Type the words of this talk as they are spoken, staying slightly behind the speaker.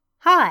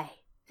Hi,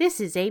 this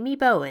is Amy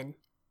Bowen.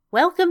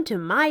 Welcome to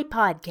my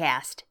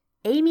podcast,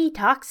 Amy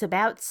Talks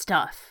About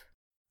Stuff.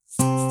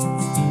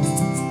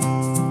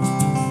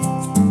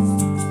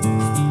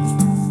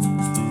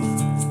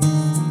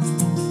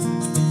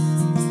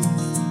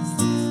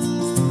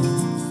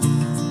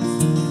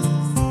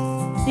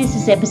 This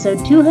is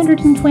episode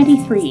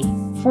 223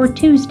 for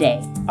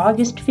Tuesday,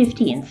 August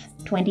 15th,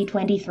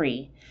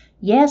 2023.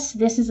 Yes,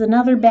 this is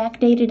another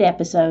backdated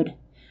episode.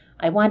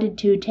 I wanted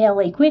to tell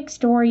a quick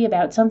story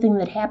about something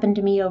that happened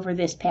to me over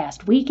this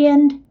past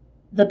weekend.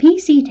 The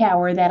PC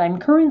tower that I'm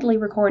currently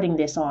recording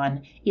this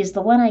on is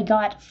the one I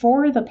got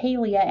for the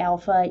Amelia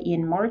Alpha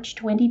in March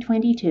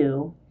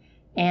 2022,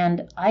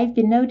 and I've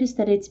been noticed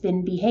that it's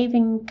been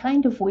behaving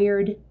kind of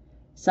weird.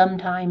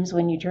 Sometimes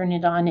when you turn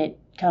it on, it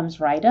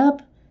comes right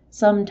up.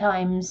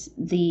 Sometimes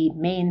the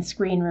main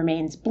screen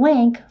remains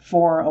blank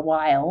for a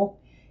while,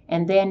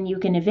 and then you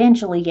can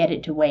eventually get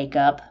it to wake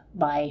up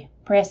by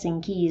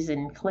pressing keys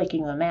and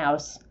clicking the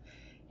mouse.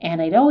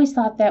 And I'd always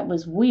thought that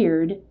was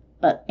weird,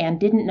 and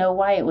didn't know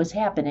why it was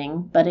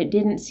happening, but it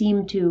didn't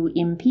seem to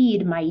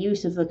impede my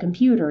use of the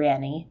computer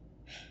any.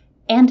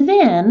 And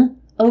then,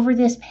 over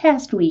this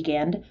past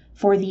weekend,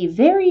 for the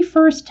very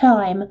first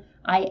time,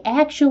 I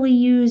actually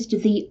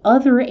used the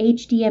other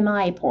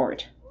HDMI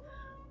port.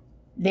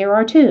 There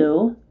are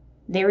two.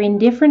 They're in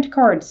different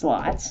card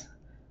slots.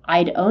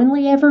 I'd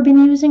only ever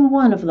been using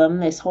one of them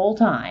this whole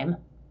time.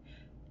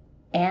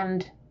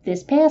 And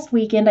this past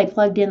weekend I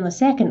plugged in the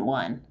second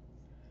one.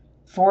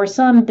 For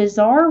some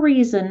bizarre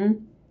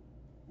reason,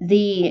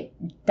 the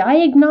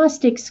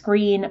diagnostic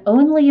screen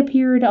only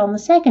appeared on the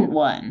second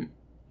one.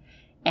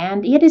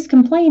 And it is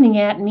complaining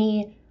at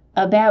me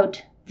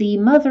about the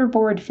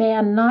motherboard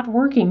fan not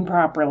working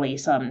properly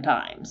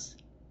sometimes.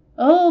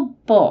 Oh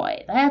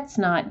boy, that's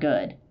not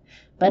good.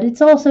 But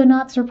it's also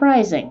not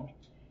surprising.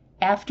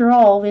 After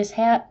all,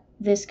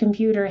 this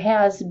computer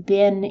has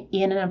been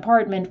in an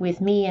apartment with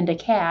me and a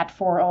cat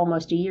for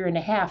almost a year and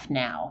a half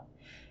now.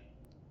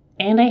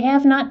 And I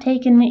have not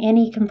taken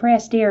any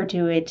compressed air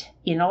to it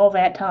in all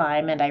that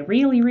time, and I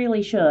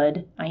really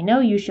should. I know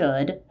you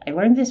should. I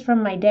learned this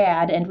from my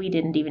dad, and we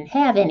didn't even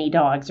have any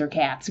dogs or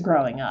cats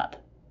growing up.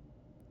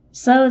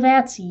 So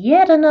that's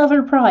yet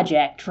another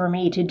project for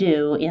me to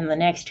do in the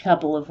next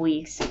couple of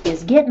weeks,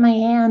 is get my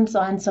hands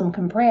on some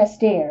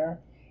compressed air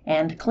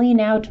and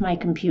clean out my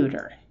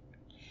computer.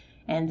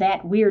 And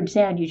that weird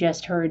sound you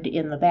just heard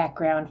in the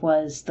background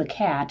was the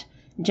cat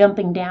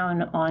jumping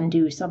down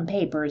onto some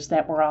papers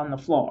that were on the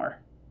floor.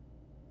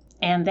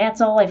 And that's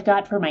all I've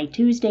got for my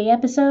Tuesday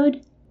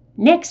episode.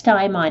 Next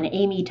time on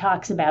Amy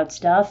Talks About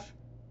Stuff,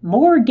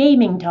 more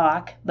gaming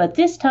talk, but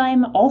this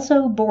time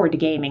also board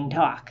gaming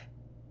talk.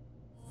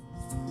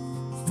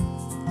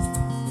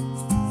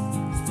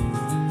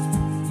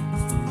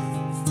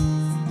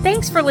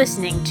 Thanks for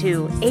listening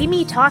to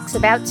Amy Talks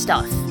About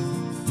Stuff.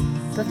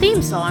 The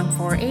theme song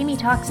for Amy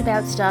Talks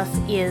About Stuff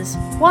is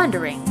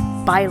Wandering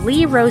by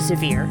Lee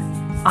Rosevere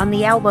on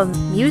the album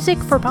Music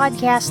for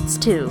Podcasts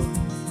 2,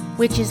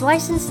 which is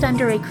licensed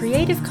under a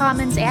Creative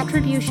Commons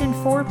Attribution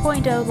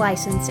 4.0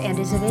 license and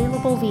is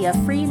available via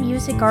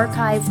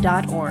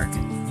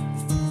freemusicarchive.org.